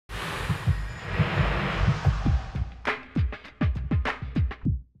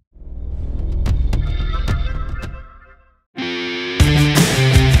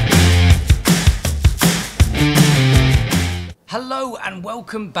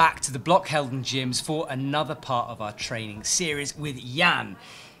welcome back to the Blockhelden gyms for another part of our training series with Jan.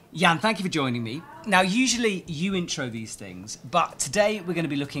 Jan, thank you for joining me. Now, usually you intro these things, but today we're going to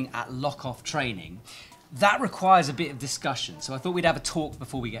be looking at lock-off training. That requires a bit of discussion, so I thought we'd have a talk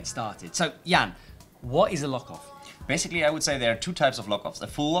before we get started. So, Jan, what is a lock-off? Basically, I would say there are two types of lock-offs. A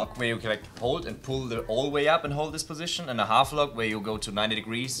full lock, where you can hold and pull all the way up and hold this position, and a half lock, where you go to 90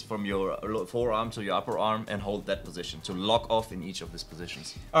 degrees from your forearm to your upper arm and hold that position. To lock off in each of these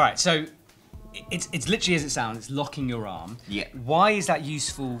positions. All right, so it's literally as it sounds, it's locking your arm. Yeah. Why is that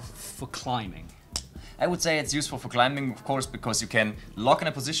useful for climbing? I would say it's useful for climbing, of course, because you can lock in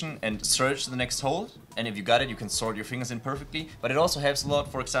a position and surge to the next hold. And if you got it, you can sort your fingers in perfectly. But it also helps a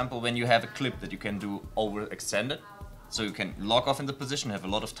lot, for example, when you have a clip that you can do overextended. So you can lock off in the position, have a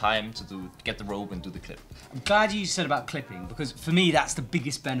lot of time to get the rope and do the clip. I'm glad you said about clipping, because for me that's the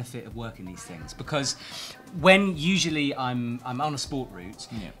biggest benefit of working these things. Because when usually I'm on a sport route,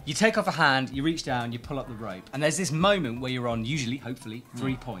 you take off a hand, you reach down, you pull up the rope, and there's this moment where you're on usually, hopefully,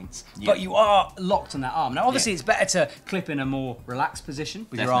 3 points, but you are locked on that arm. Now obviously it's better to clip in a more relaxed position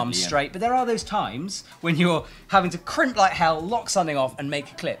with your arms straight, but there are those times when you're having to crimp like hell, lock something off and make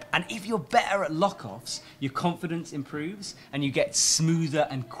a clip. And if you're better at lock-offs, your confidence improves and you get smoother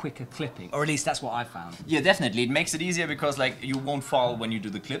and quicker clipping, or at least that's what I found. Yeah, definitely. It makes it easier because you won't fall when you do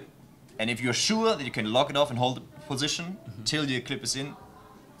the clip. And if you're sure that you can lock it off and hold the position till your clip is in,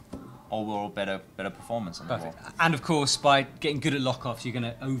 overall better performance on the wall. And of course, by getting good at lock-offs, you're going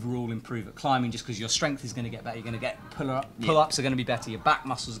to overall improve at climbing just because your strength is going to get better. You're going to get pull-ups are going to be better. Your back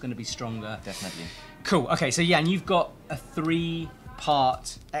muscles are going to be stronger. Definitely. Cool. Okay, so Jan, you've got a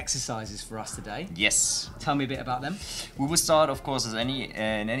 3-part exercises for us today. Yes. Tell me a bit about them. We will start, of course, in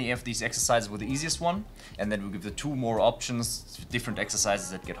any of these exercises with the easiest one, and then we'll give the 2 more options, different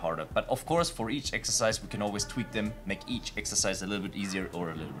exercises that get harder. But of course, for each exercise, we can always tweak them, make each exercise a little bit easier or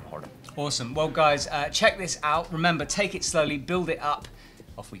a little bit harder. Awesome. Well, guys, check this out. Remember, take it slowly, build it up.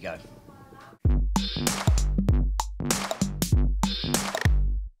 Off we go.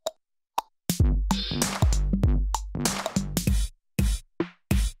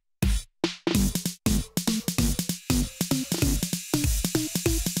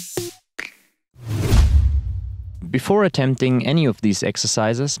 Before attempting any of these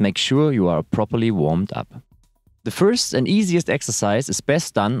exercises, make sure you are properly warmed up. The first and easiest exercise is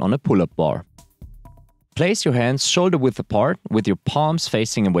best done on a pull-up bar. Place your hands shoulder-width apart with your palms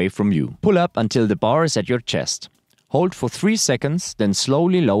facing away from you. Pull up until the bar is at your chest. Hold for 3 seconds, then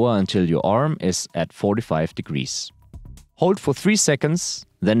slowly lower until your arm is at 45 degrees. Hold for 3 seconds,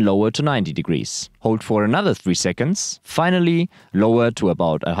 then lower to 90 degrees. Hold for another 3 seconds. Finally, lower to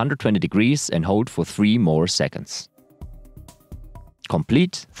about 120 degrees and hold for 3 more seconds.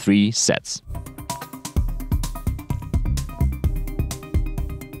 Complete 3 sets.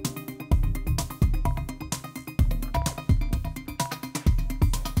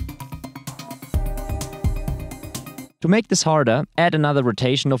 To make this harder, add another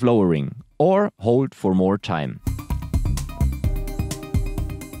rotation of lowering, or hold for more time.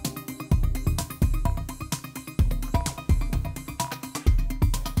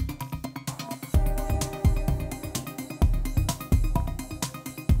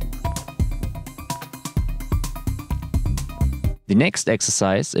 The next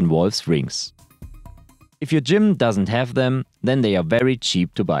exercise involves rings. If your gym doesn't have them, then they are very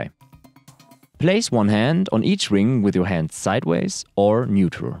cheap to buy. Place one hand on each ring with your hands sideways or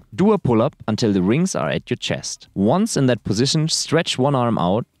neutral. Do a pull-up until the rings are at your chest. Once in that position, stretch one arm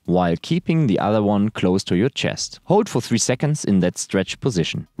out while keeping the other one close to your chest. Hold for 3 seconds in that stretch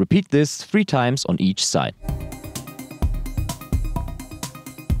position. Repeat this 3 times on each side.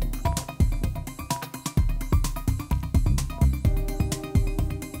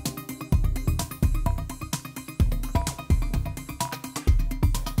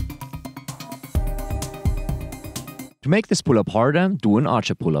 To make this pull-up harder, do an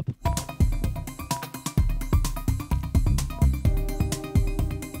archer pull-up.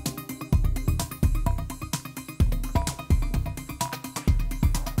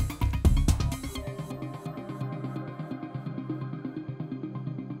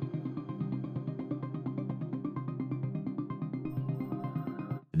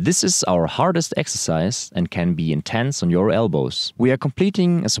 This is our hardest exercise and can be intense on your elbows. We are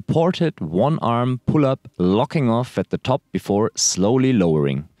completing a supported one-arm pull-up, locking off at the top before slowly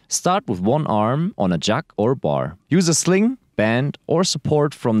lowering. Start with one arm on a jug or bar. Use a sling, band or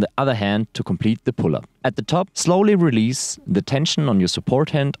support from the other hand to complete the pull-up. At the top, slowly release the tension on your support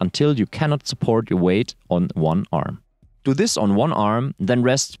hand until you cannot support your weight on one arm. Do this on one arm, then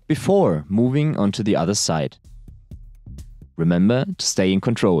rest before moving onto the other side. Remember to stay in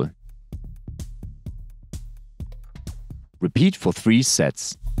control. Repeat for 3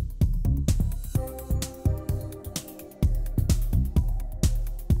 sets.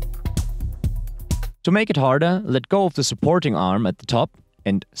 To make it harder, let go of the supporting arm at the top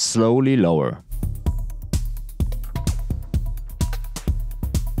and slowly lower.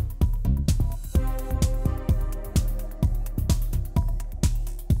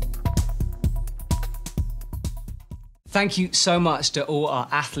 Thank you so much to all our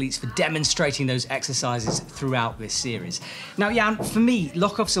athletes for demonstrating those exercises throughout this series. Now, Jan, for me,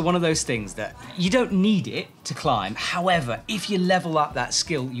 lock-offs are one of those things that you don't need it to climb. However, if you level up that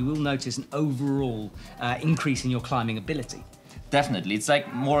skill, you will notice an overall increase in your climbing ability. Definitely. It's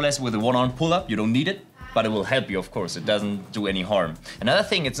like more or less with a one-arm pull-up, you don't need it, but it will help you, of course. It doesn't do any harm. Another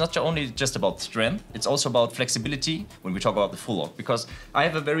thing, it's not only just about strength, it's also about flexibility when we talk about the full lock. Because I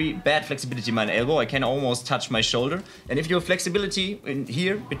have a very bad flexibility in my elbow, I can almost touch my shoulder. And if your flexibility in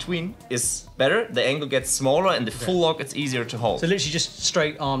here between is better, the angle gets smaller and the full lock, it's easier to hold. So literally just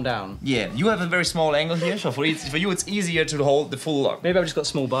straight arm down. Yeah, you have a very small angle here, so for you it's easier to hold the full lock. Maybe I've just got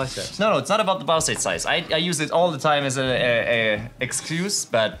small biceps. No, it's not about the bicep size. I use it all the time as a excuse,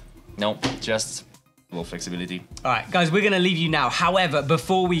 but no, just more flexibility. All right, guys, we're going to leave you now. However,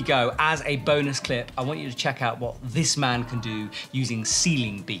 before we go, as a bonus clip, I want you to check out what this man can do using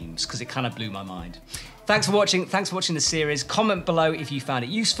ceiling beams, because it kind of blew my mind. Thanks for watching. Thanks for watching the series. Comment below if you found it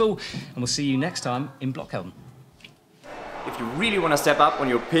useful, and we'll see you next time in Blockhelden. If you really want to step up on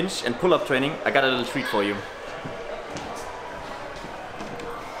your pinch and pull-up training, I got a little treat for you.